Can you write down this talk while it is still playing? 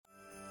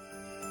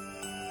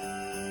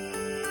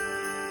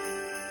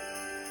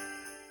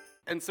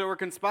And so we're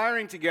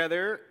conspiring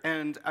together,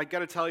 and I got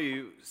to tell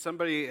you,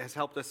 somebody has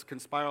helped us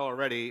conspire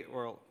already,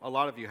 or a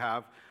lot of you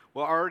have.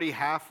 We're already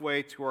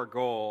halfway to our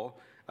goal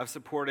of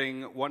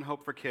supporting One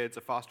Hope for Kids, a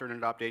foster and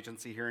adopt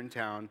agency here in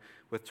town,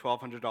 with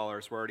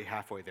 $1,200. We're already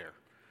halfway there.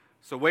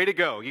 So way to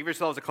go. Give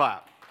yourselves a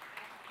clap.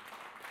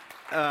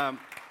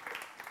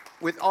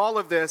 With all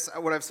of this,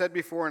 what I've said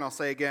before, and I'll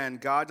say again,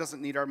 God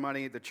doesn't need our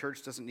money. The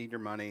church doesn't need your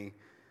money.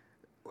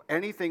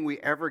 Anything we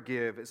ever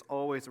give is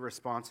always a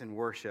response in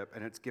worship,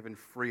 and it's given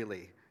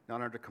freely,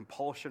 not under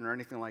compulsion or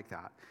anything like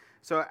that.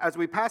 So as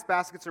we pass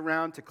baskets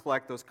around to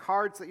collect those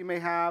cards that you may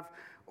have,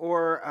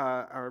 or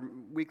our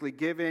weekly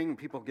giving,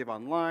 people give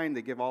online,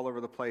 they give all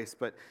over the place,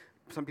 but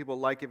some people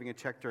like giving a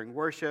check during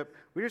worship.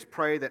 We just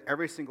pray that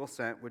every single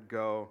cent would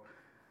go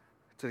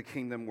to the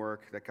kingdom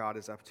work that God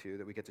is up to,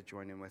 that we get to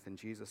join in with. In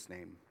Jesus'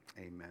 name,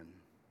 amen.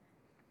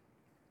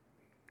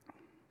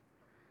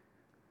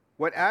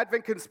 What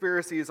Advent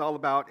Conspiracy is all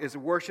about is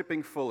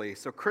worshiping fully.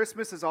 So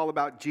Christmas is all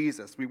about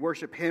Jesus. We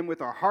worship him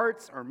with our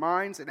hearts, our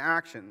minds, and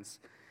actions.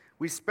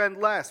 We spend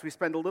less. We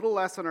spend a little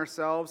less on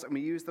ourselves, and we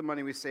use the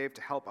money we save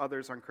to help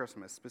others on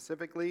Christmas,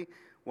 specifically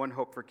One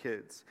Hope for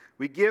Kids.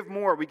 We give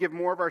more. We give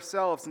more of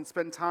ourselves and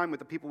spend time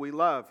with the people we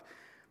love.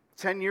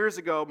 10 years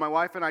ago, my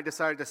wife and I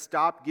decided to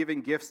stop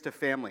giving gifts to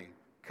family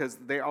because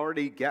they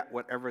already get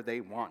whatever they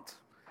want.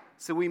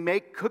 So we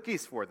make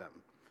cookies for them.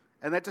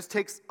 And that just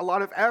takes a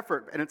lot of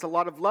effort, and it's a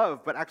lot of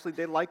love, but actually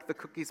they like the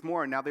cookies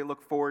more, and now they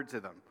look forward to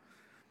them.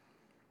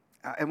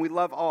 And we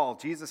love all.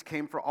 Jesus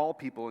came for all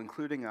people,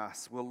 including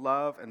us. We'll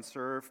love and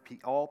serve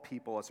all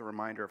people as a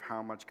reminder of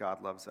how much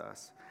God loves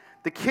us.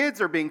 The kids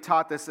are being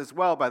taught this as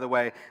well, by the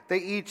way. They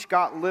each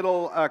got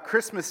little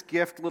Christmas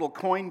gift, little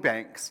coin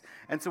banks.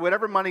 And so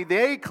whatever money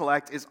they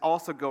collect is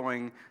also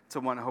going to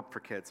One Hope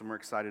for Kids, and we're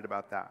excited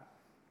about that.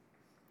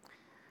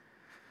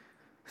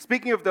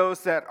 Speaking of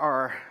those that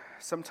are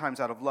sometimes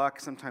out of luck,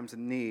 sometimes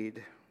in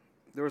need,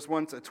 there was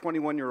once a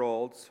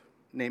 21-year-old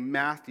named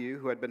Matthew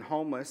who had been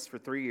homeless for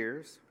 3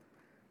 years.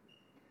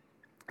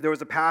 There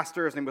was a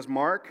pastor, his name was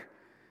Mark,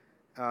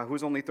 who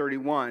was only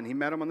 31. He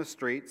met him on the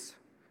streets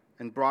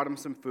and brought him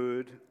some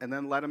food and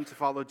then led him to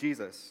follow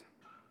Jesus.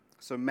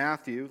 So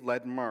Matthew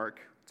led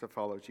Mark to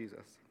follow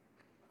Jesus.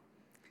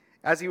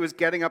 As he was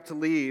getting up to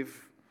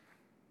leave,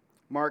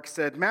 Mark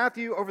said,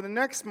 "Matthew, over the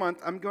next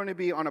month, I'm going to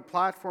be on a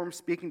platform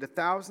speaking to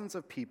thousands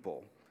of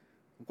people.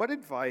 What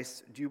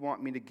advice do you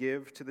want me to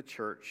give to the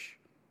church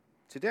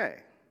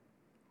today?"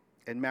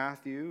 And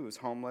Matthew, who was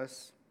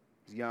homeless,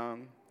 was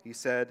young, he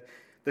said,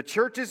 "The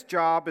church's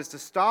job is to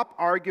stop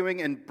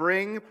arguing and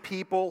bring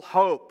people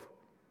hope."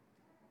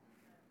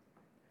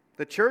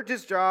 The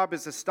church's job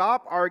is to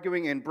stop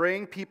arguing and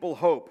bring people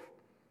hope.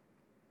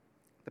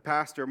 The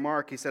pastor,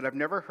 Mark, he said, "I've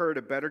never heard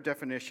a better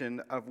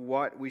definition of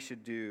what we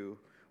should do,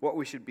 what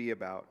we should be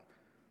about.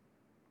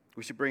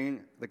 We should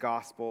bring the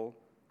gospel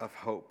of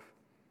hope."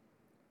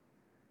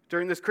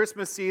 During this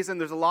Christmas season,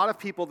 there's a lot of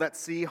people that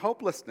see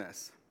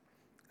hopelessness.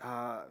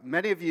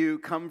 Many of you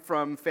come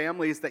from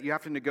families that you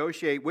have to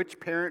negotiate which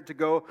parent to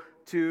go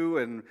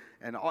to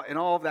and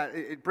all of that.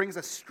 It brings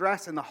us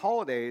stress in the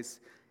holidays.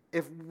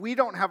 If we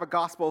don't have a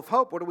gospel of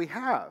hope, what do we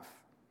have?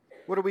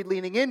 What are we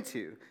leaning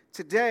into?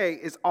 Today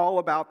is all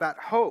about that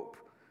hope.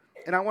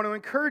 And I want to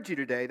encourage you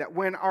today that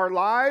when our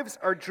lives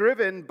are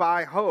driven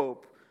by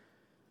hope,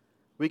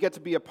 we get to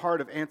be a part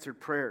of answered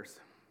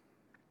prayers.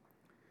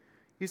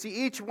 You see,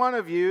 each one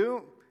of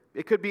you,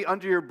 it could be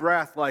under your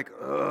breath, like,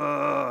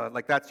 ugh,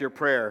 like that's your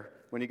prayer.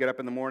 When you get up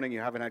in the morning,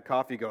 you haven't had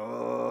coffee, you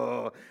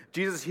go, ugh.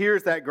 Jesus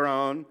hears that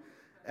groan,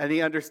 and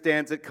he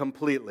understands it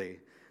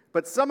completely.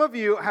 But some of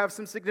you have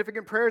some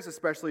significant prayers,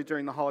 especially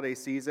during the holiday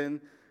season,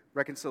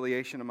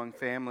 reconciliation among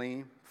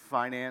family,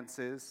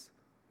 finances.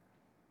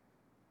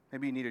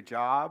 Maybe you need a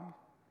job.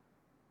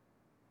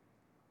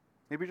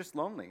 Maybe you're just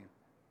lonely.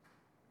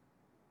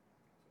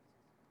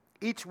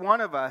 Each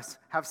one of us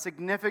have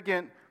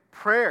significant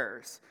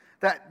prayers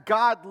that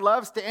God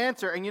loves to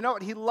answer. And you know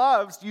what? He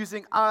loves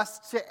using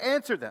us to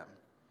answer them.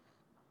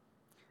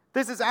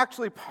 This is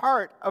actually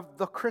part of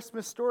the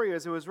Christmas story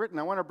as it was written.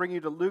 I want to bring you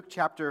to Luke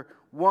chapter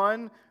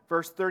 1,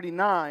 verse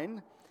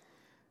 39.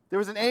 There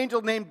was an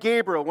angel named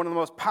Gabriel, one of the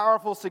most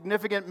powerful,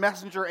 significant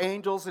messenger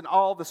angels in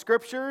all the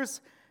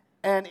scriptures.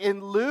 And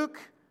in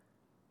Luke,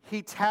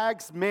 he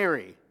tags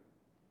Mary.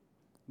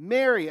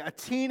 Mary, a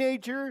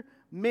teenager.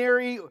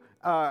 Mary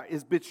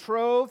is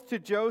betrothed to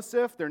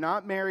Joseph. They're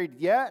not married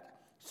yet.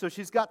 So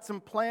she's got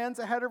some plans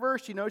ahead of her.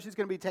 She knows she's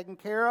going to be taken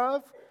care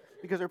of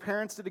because her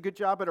parents did a good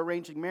job at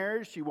arranging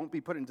marriage. She won't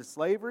be put into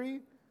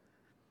slavery.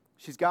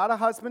 She's got a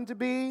husband to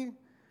be.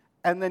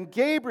 And then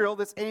Gabriel,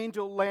 this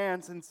angel,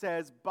 lands and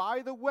says,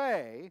 "By the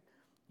way,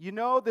 you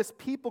know this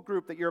people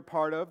group that you're a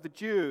part of, the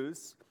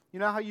Jews, you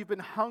know how you've been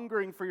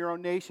hungering for your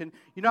own nation?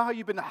 You know how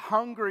you've been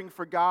hungering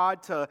for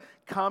God to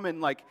come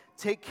and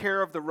take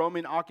care of the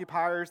Roman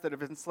occupiers that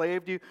have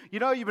enslaved you? You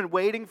know you've been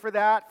waiting for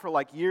that for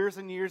years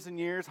and years and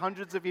years,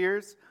 hundreds of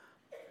years?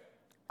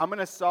 I'm going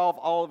to solve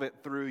all of it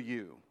through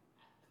you."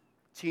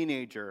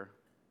 Teenager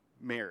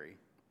Mary.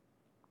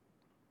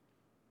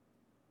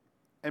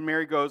 And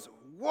Mary goes,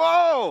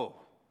 "Whoa!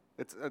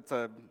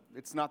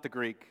 It's not the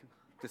Greek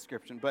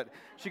description, but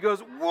she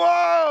goes,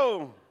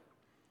 whoa!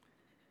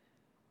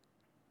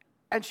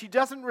 And she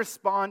doesn't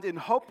respond in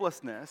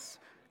hopelessness.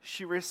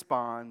 She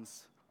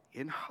responds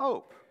in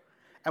hope.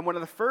 And one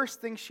of the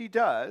first things she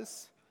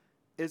does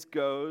is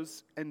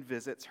goes and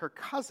visits her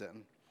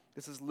cousin.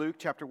 This is Luke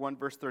chapter 1,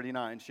 verse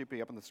 39. Should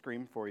be up on the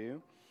screen for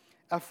you.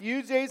 A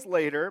few days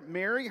later,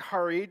 Mary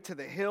hurried to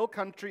the hill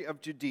country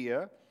of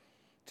Judea,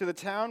 to the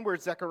town where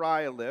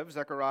Zechariah lived.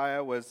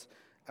 Zechariah was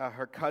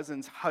her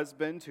cousin's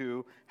husband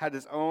who had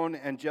his own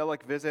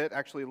angelic visit,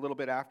 actually a little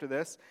bit after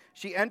this.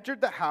 She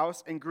entered the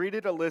house and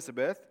greeted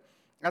Elizabeth.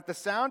 At the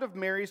sound of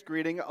Mary's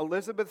greeting,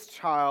 Elizabeth's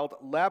child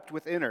leapt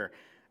within her.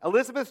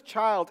 Elizabeth's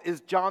child is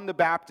John the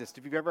Baptist.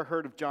 If you've ever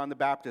heard of John the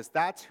Baptist,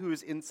 that's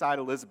who's inside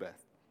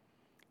Elizabeth,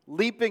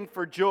 leaping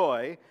for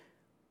joy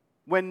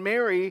when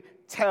Mary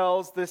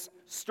tells this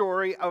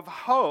story of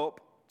hope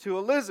to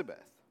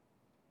Elizabeth.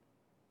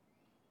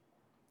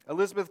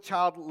 Elizabeth's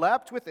child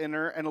leapt within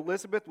her, and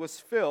Elizabeth was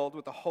filled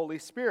with the Holy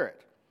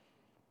Spirit.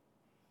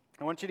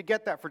 I want you to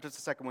get that for just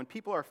a second. When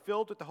people are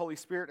filled with the Holy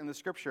Spirit in the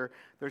Scripture,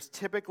 there's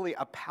typically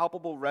a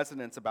palpable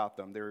resonance about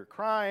them. They're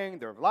crying,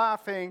 they're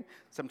laughing,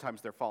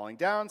 sometimes they're falling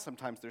down,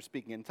 sometimes they're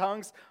speaking in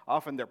tongues,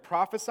 often they're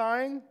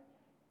prophesying.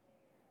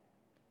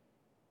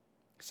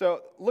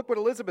 So look what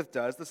Elizabeth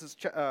does. This is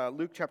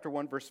Luke chapter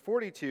 1, verse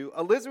 42.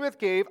 Elizabeth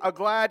gave a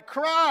glad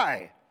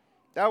cry.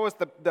 That was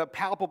the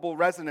palpable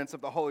resonance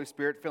of the Holy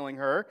Spirit filling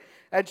her.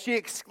 And she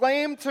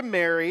exclaimed to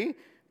Mary,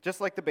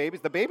 just like the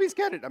babies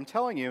get it, I'm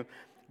telling you,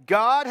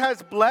 God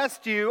has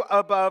blessed you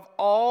above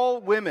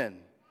all women,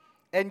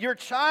 and your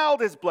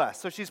child is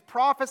blessed. So she's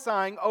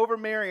prophesying over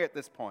Mary at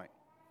this point.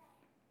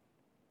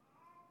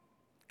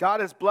 God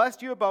has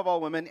blessed you above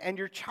all women, and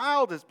your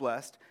child is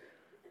blessed.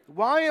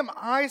 Why am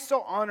I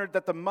so honored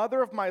that the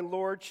mother of my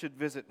Lord should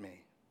visit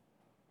me?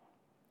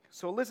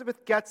 So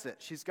Elizabeth gets it.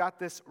 She's got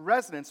this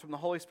resonance from the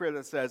Holy Spirit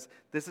that says,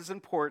 this is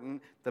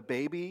important. The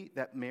baby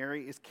that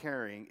Mary is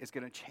carrying is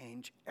going to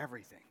change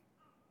everything.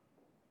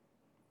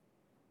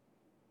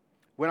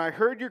 When I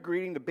heard your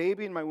greeting, the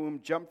baby in my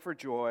womb jumped for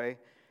joy.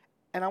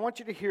 And I want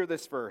you to hear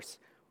this verse.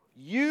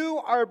 You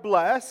are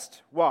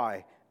blessed.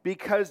 Why?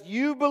 Because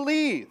you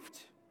believed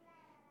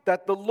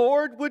that the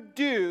Lord would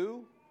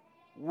do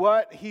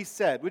what he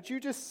said. Would you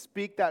just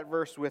speak that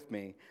verse with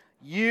me?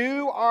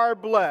 You are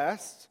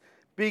blessed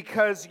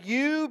because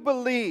you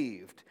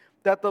believed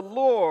that the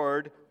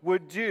Lord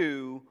would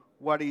do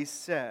what he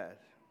said.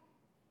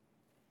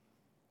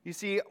 You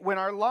see, when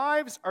our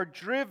lives are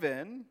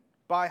driven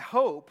by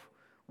hope,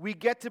 we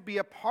get to be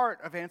a part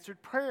of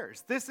answered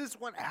prayers. This is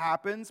what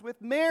happens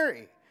with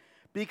Mary.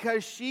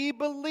 Because she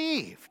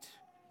believed,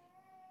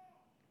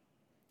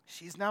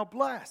 she's now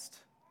blessed.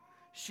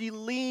 She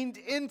leaned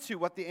into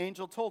what the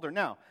angel told her.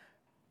 Now,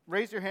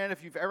 raise your hand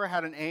if you've ever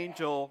had an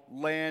angel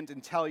land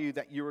and tell you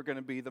that you were going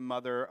to be the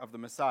mother of the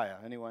Messiah.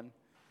 Anyone?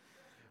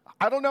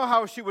 I don't know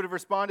how she would have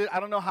responded. I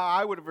don't know how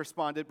I would have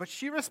responded, but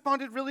she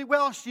responded really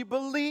well. She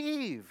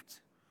believed.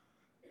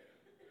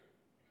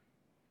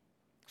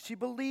 She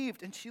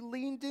believed and she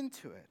leaned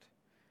into it.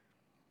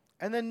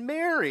 And then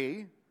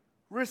Mary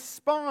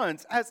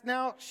responds as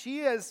now she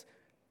has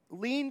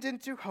leaned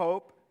into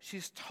hope.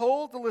 She's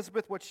told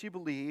Elizabeth what she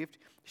believed.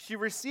 She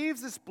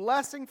receives this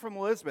blessing from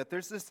Elizabeth.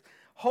 There's this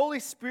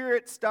Holy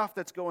Spirit stuff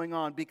that's going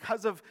on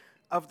because of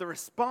the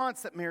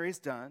response that Mary's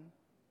done.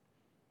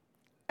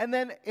 And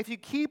then if you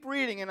keep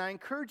reading, and I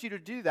encourage you to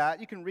do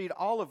that, you can read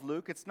all of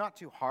Luke. It's not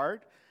too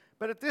hard.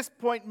 But at this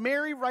point,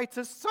 Mary writes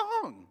a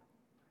song.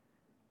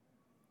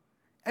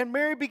 And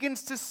Mary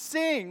begins to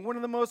sing one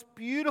of the most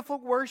beautiful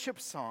worship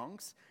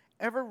songs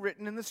ever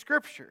written in the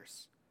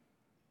Scriptures.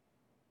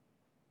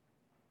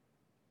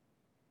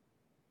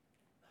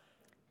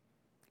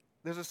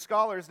 There's a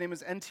scholar, his name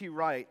is N.T.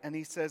 Wright, and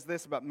he says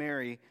this about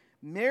Mary.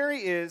 Mary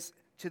is,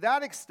 to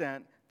that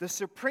extent, the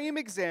supreme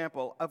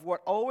example of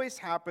what always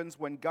happens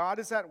when God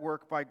is at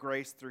work by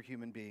grace through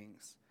human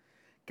beings.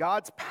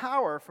 God's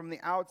power from the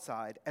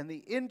outside and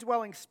the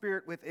indwelling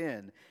Spirit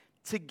within,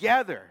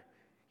 together.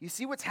 You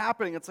see what's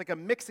happening? It's like a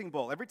mixing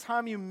bowl. Every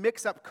time you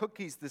mix up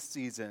cookies this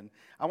season,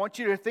 I want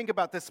you to think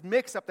about this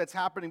mix-up that's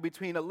happening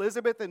between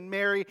Elizabeth and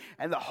Mary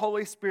and the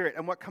Holy Spirit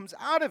and what comes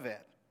out of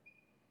it.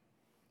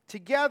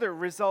 Together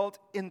result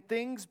in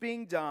things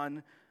being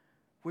done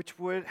which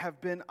would have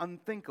been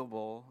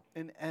unthinkable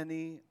in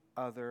any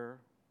other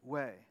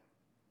way.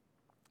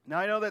 Now,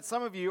 I know that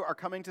some of you are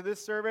coming to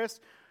this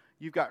service.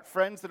 You've got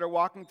friends that are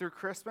walking through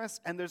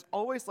Christmas, and there's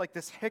always like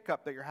this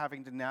hiccup that you're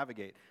having to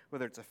navigate,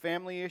 whether it's a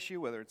family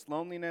issue, whether it's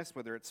loneliness,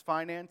 whether it's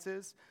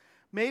finances.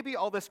 Maybe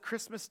all this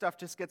Christmas stuff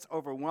just gets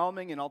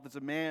overwhelming and all the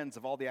demands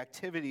of all the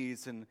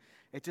activities, and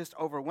it just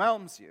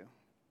overwhelms you.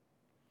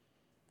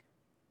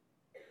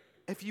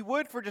 If you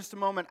would, for just a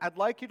moment, I'd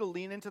like you to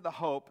lean into the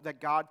hope that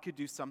God could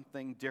do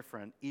something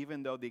different,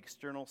 even though the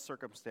external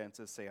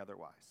circumstances say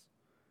otherwise.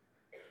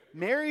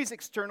 Mary's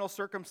external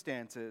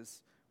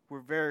circumstances were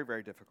very,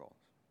 very difficult.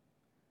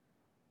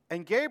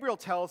 And Gabriel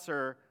tells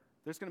her,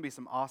 there's going to be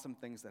some awesome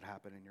things that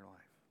happen in your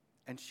life.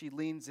 And she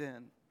leans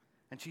in,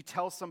 and she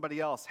tells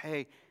somebody else,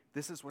 hey,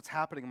 this is what's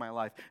happening in my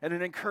life. And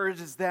it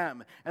encourages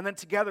them. And then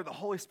together the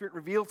Holy Spirit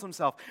reveals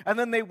himself. And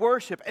then they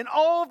worship. And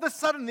all of a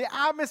sudden the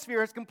atmosphere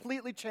has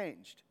completely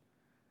changed.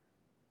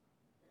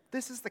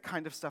 This is the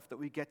kind of stuff that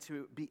we get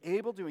to be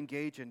able to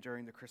engage in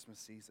during the Christmas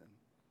season.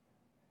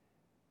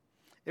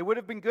 It would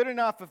have been good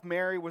enough if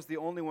Mary was the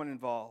only one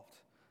involved.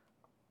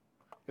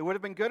 It would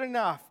have been good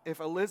enough if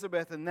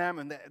Elizabeth and them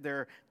and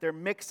their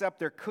mix-up,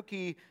 their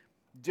cookie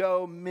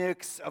dough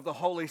mix of the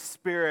Holy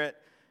Spirit,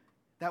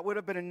 that would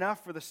have been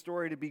enough for the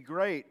story to be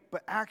great.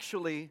 But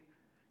actually,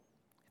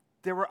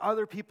 there were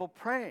other people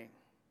praying.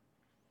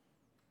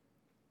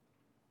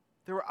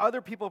 There were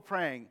other people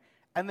praying,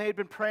 and they had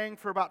been praying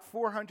for about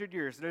 400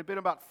 years. It had been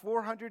about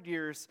 400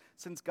 years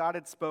since God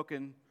had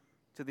spoken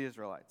to the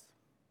Israelites.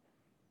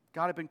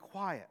 God had been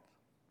quiet.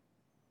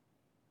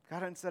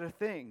 God hadn't said a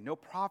thing. No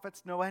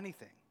prophets, no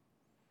anything.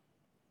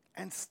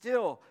 And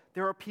still,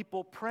 there are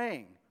people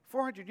praying.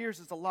 400 years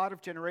is a lot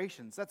of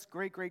generations. That's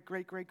great parents.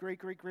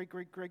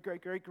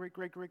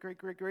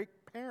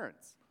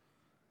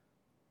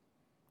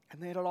 And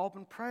they had all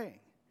been praying,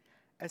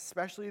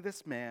 especially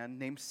this man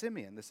named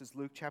Simeon. This is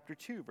Luke chapter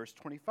 2, verse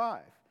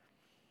 25.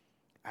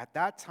 At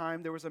that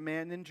time, there was a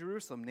man in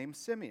Jerusalem named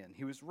Simeon.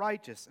 He was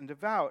righteous and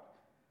devout.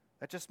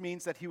 That just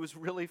means that he was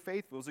really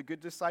faithful. He was a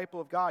good disciple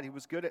of God. He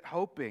was good at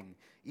hoping,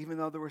 even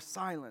though there was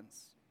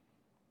silence.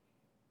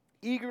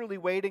 Eagerly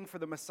waiting for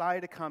the Messiah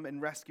to come and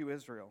rescue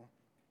Israel.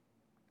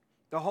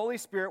 The Holy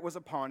Spirit was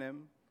upon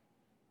him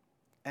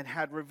and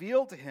had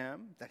revealed to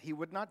him that he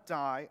would not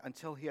die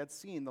until he had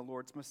seen the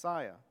Lord's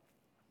Messiah.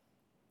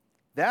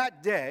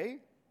 That day,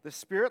 the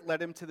Spirit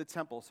led him to the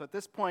temple. So at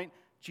this point,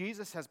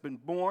 Jesus has been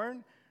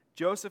born.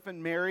 Joseph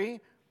and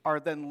Mary are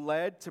then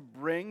led to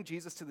bring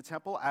Jesus to the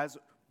temple, as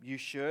you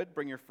should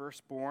bring your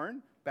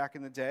firstborn back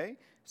in the day.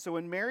 So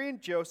when Mary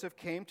and Joseph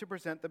came to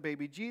present the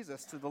baby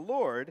Jesus to the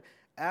Lord,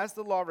 as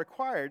the law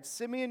required,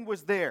 Simeon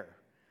was there.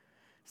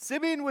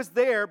 Simeon was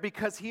there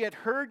because he had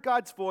heard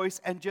God's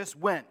voice and just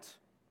went.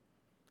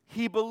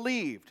 He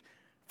believed.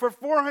 For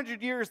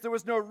 400 years, there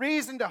was no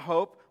reason to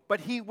hope,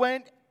 but he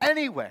went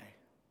anyway.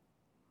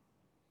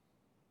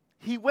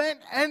 He went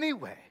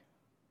anyway.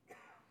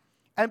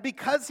 And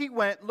because he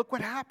went, look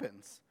what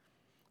happens.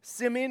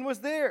 Simeon was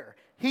there.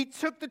 He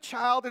took the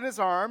child in his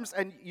arms,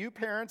 and you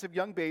parents of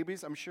young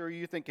babies, I'm sure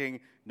you're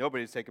thinking,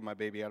 nobody's taking my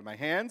baby out of my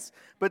hands.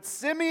 But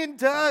Simeon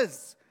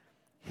does.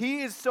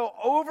 He is so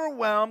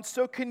overwhelmed,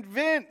 so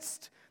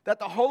convinced that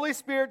the Holy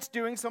Spirit's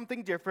doing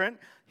something different.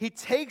 He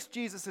takes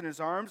Jesus in his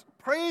arms,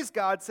 praise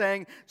God,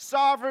 saying,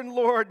 Sovereign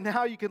Lord,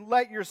 now you can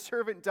let your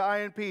servant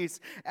die in peace.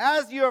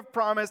 As you have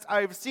promised, I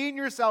have seen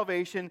your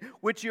salvation,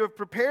 which you have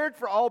prepared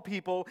for all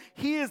people.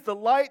 He is the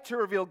light to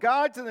reveal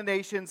God to the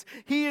nations.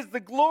 He is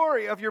the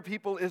glory of your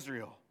people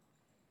Israel.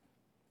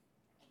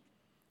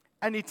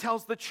 And he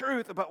tells the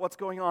truth about what's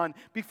going on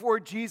before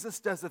Jesus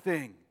does a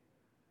thing.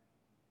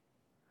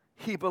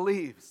 He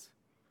believes.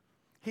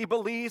 He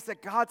believes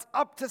that God's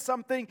up to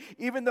something,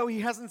 even though he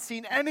hasn't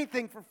seen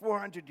anything for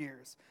 400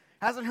 years.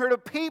 Hasn't heard a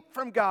peep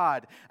from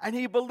God. And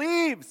he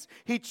believes.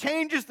 He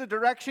changes the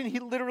direction. He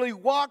literally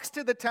walks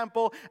to the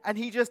temple, and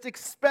he just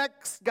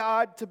expects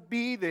God to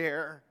be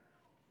there.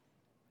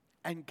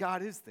 And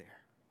God is there.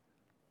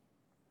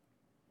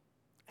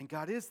 And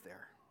God is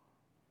there.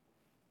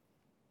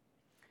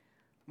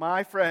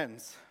 My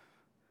friends,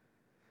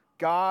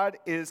 God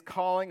is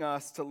calling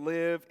us to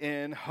live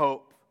in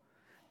hope.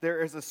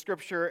 There is a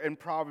scripture in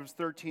Proverbs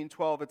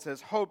 13:12. It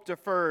says, hope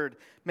deferred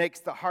makes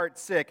the heart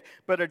sick,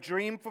 but a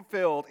dream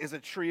fulfilled is a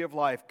tree of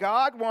life.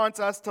 God wants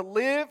us to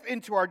live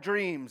into our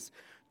dreams.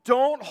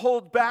 Don't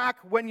hold back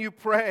when you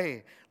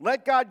pray.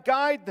 Let God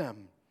guide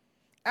them.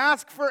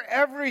 Ask for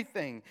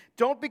everything.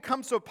 Don't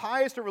become so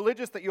pious or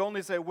religious that you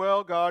only say,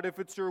 well, God, if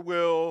it's your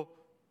will,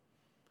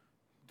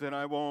 then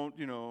I won't,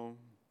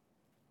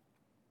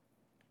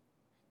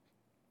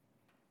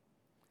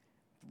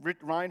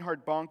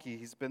 Reinhard Bonnke,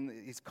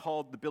 he's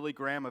called the Billy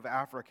Graham of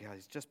Africa.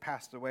 He's just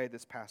passed away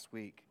this past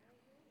week.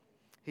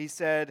 He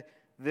said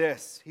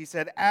this. He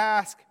said,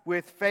 ask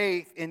with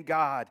faith in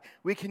God.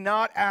 We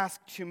cannot ask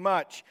too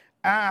much.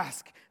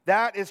 Ask.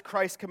 That is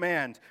Christ's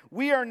command.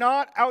 We are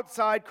not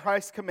outside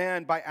Christ's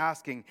command by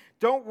asking.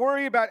 Don't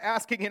worry about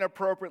asking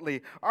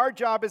inappropriately. Our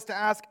job is to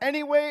ask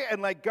anyway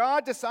and let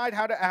God decide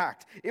how to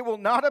act. It will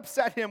not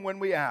upset him when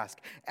we ask.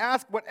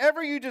 Ask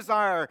whatever you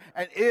desire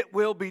and it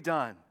will be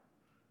done.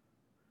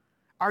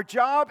 Our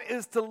job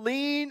is to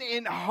lean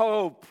in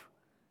hope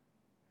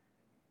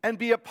and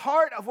be a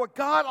part of what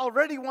God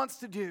already wants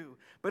to do.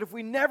 But if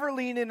we never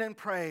lean in and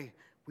pray,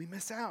 we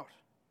miss out.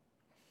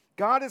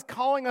 God is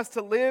calling us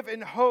to live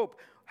in hope.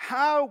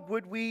 How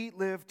would we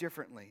live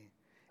differently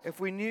if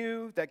we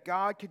knew that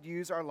God could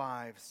use our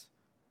lives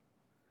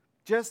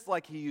just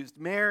like he used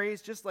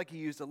Mary's, just like he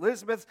used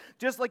Elizabeth's,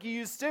 just like he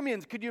used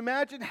Simeon's? Could you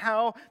imagine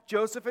how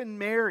Joseph and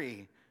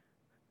Mary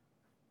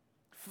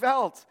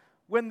felt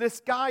when this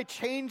guy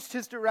changed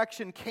his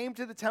direction, came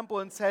to the temple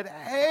and said,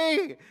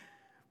 hey,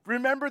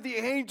 remember the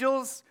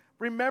angels?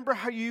 Remember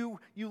how you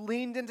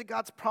leaned into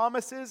God's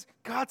promises?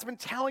 God's been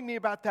telling me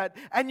about that.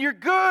 And you're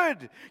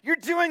good. You're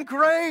doing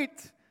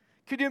great.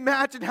 Can you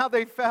imagine how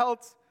they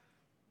felt?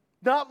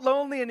 Not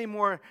lonely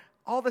anymore.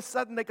 All of a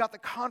sudden, they got the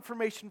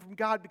confirmation from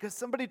God because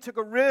somebody took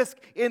a risk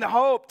in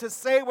hope to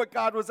say what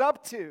God was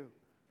up to.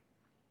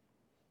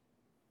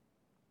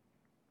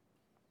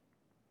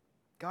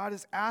 God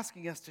is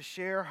asking us to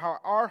share how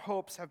our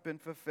hopes have been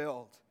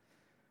fulfilled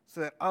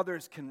so that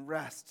others can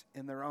rest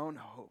in their own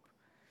hope.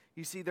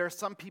 You see, there are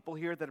some people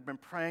here that have been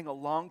praying a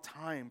long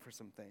time for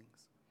some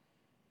things.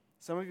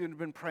 Some of you have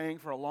been praying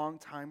for a long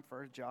time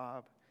for a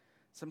job.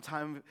 Some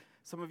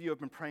of you have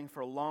been praying for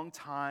a long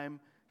time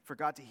for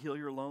God to heal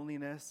your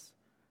loneliness,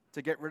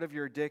 to get rid of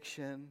your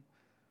addiction.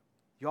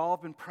 You all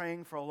have been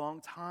praying for a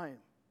long time.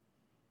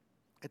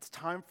 It's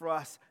time for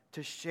us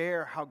to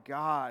share how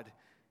God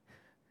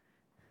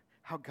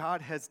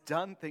has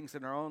done things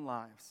in our own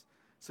lives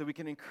so we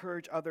can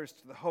encourage others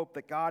to the hope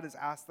that God has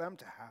asked them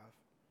to have.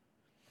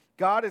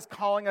 God is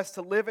calling us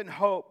to live in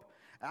hope.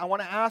 I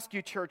want to ask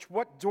you, church,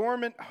 what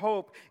dormant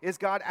hope is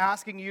God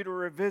asking you to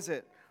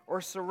revisit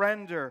or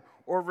surrender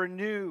or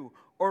renew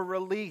or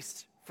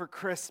release for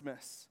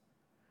Christmas?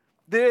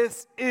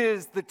 This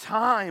is the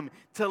time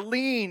to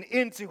lean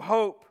into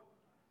hope.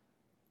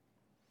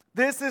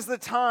 This is the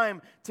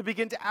time to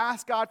begin to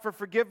ask God for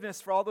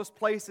forgiveness for all those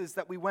places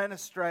that we went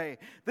astray.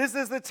 This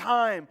is the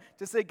time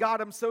to say,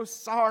 God, I'm so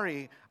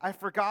sorry. I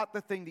forgot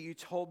the thing that you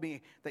told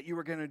me that you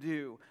were going to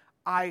do.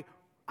 I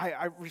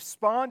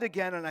respond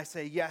again and I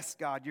say, yes,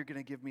 God, you're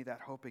going to give me that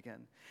hope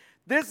again.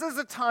 This is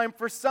a time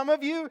for some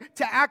of you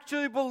to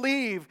actually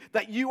believe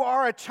that you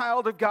are a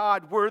child of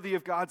God worthy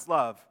of God's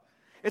love.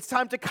 It's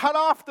time to cut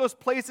off those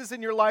places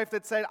in your life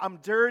that said, I'm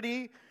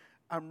dirty,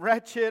 I'm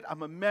wretched,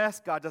 I'm a mess,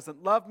 God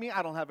doesn't love me,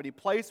 I don't have any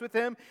place with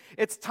Him.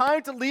 It's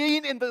time to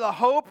lean into the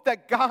hope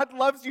that God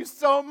loves you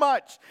so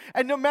much.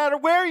 And no matter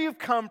where you've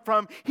come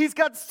from, He's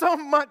got so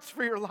much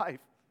for your life.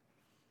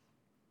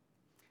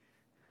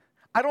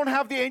 I don't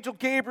have the angel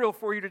Gabriel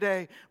for you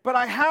today, but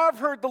I have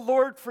heard the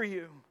Lord for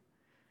you.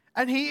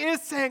 And He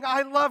is saying,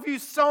 I love you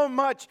so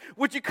much,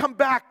 would you come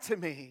back to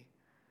me?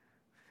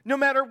 No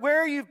matter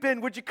where you've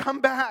been, would you come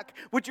back?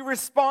 Would you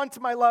respond to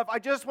my love? I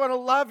just want to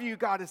love you,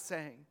 God is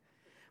saying.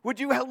 Would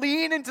you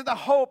lean into the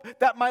hope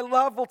that my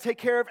love will take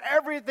care of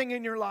everything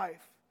in your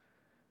life?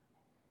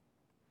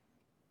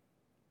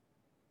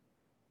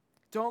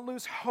 Don't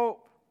lose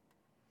hope.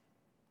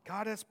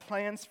 God has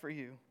plans for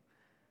you.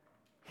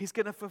 He's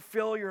going to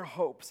fulfill your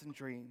hopes and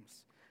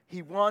dreams.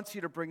 He wants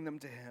you to bring them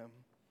to Him.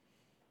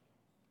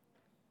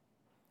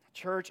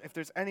 Church, if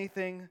there's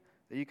anything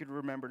that you could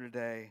remember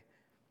today,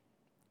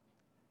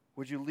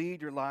 would you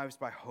lead your lives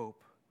by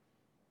hope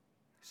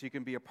so you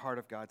can be a part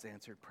of God's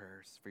answered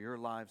prayers for your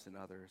lives and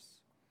others?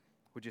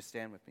 Would you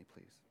stand with me,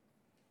 please?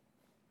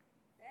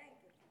 Thank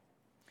you.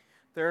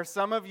 There are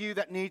some of you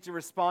that need to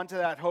respond to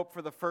that hope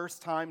for the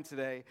first time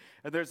today.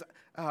 And there's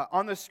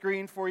on the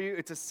screen for you,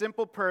 it's a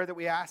simple prayer that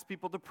we ask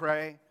people to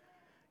pray.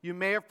 You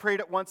may have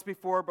prayed it once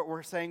before, but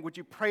we're saying, would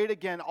you pray it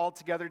again all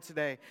together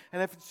today?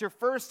 And if it's your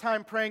first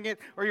time praying it,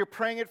 or you're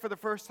praying it for the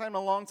first time in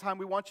a long time,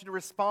 we want you to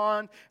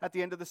respond at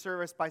the end of the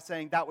service by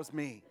saying, that was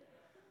me.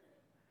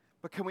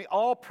 But can we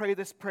all pray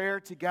this prayer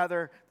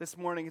together this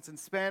morning? It's in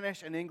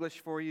Spanish and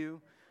English for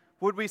you.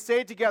 Would we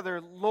say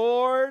together,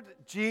 Lord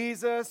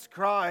Jesus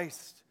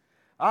Christ,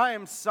 I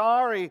am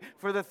sorry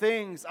for the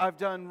things I've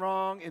done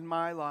wrong in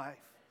my life.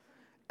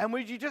 And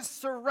would you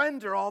just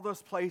surrender all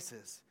those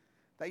places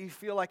that you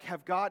feel like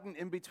have gotten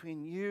in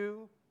between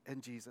you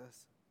and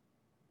Jesus?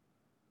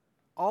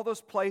 All those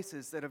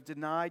places that have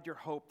denied your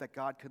hope that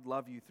God could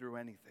love you through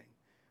anything.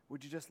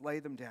 Would you just lay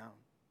them down?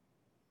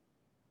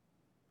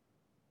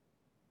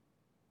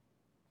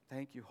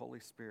 Thank you, Holy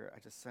Spirit. I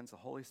just sense the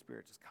Holy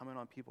Spirit just coming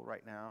on people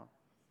right now.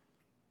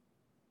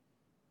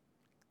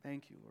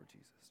 Thank you, Lord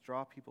Jesus.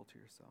 Draw people to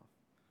yourself.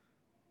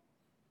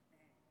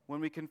 When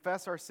we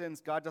confess our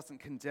sins, God doesn't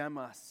condemn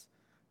us.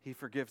 He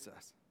forgives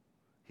us.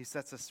 He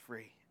sets us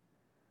free.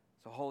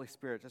 So Holy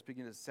Spirit, just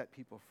begin to set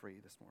people free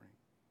this morning.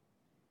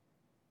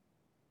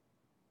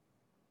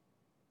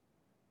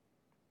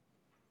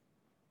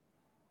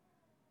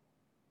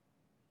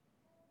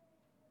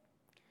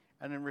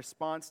 And in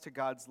response to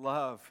God's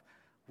love,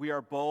 we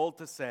are bold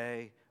to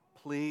say,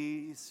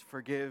 please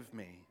forgive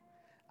me.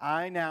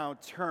 I now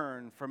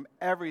turn from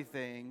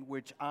everything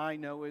which I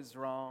know is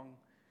wrong.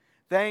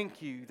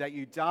 Thank you that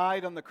you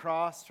died on the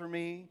cross for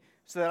me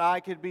so that I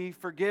could be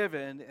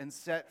forgiven and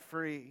set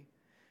free.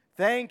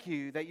 Thank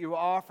you that you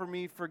offer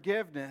me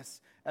forgiveness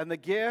and the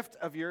gift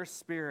of your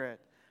Spirit.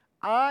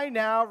 I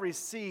now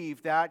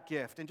receive that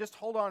gift. And just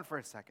hold on for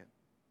a second.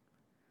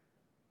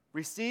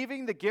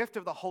 Receiving the gift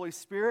of the Holy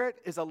Spirit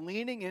is a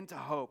leaning into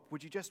hope.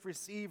 Would you just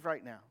receive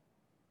right now?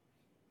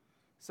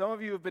 Some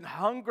of you have been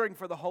hungering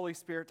for the Holy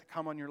Spirit to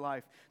come on your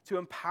life, to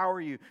empower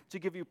you, to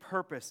give you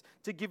purpose,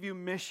 to give you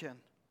mission.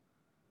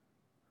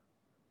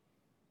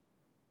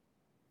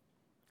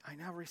 I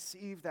now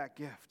receive that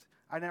gift.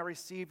 I now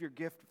receive your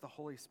gift of the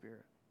Holy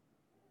Spirit.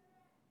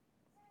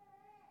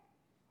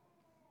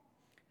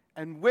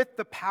 And with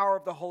the power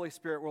of the Holy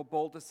Spirit, we're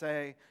bold to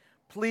say,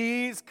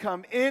 please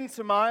come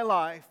into my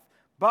life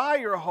by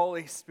your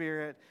Holy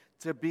Spirit.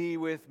 to be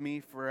with me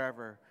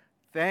forever.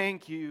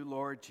 Thank you,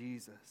 Lord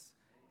Jesus.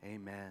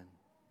 Amen.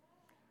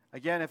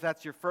 Again, if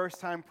that's your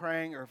first time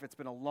praying or if it's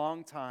been a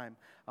long time,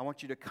 I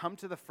want you to come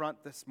to the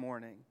front this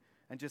morning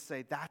and just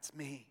say, that's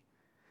me.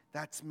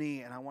 That's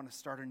me, and I want to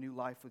start a new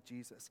life with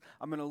Jesus.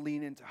 I'm going to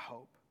lean into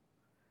hope.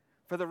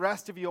 For the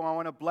rest of you, I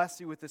want to bless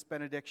you with this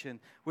benediction.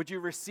 Would you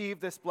receive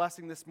this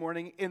blessing this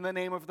morning in the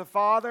name of the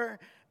Father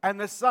and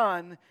the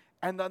Son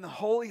and then the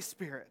Holy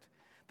Spirit?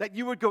 That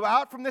you would go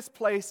out from this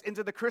place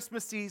into the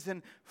Christmas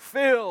season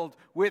filled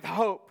with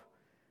hope.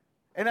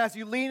 And as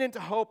you lean into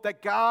hope,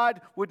 that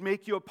God would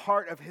make you a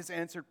part of His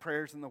answered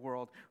prayers in the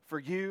world for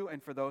you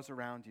and for those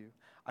around you.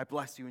 I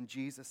bless you in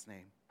Jesus'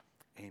 name.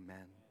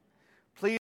 Amen.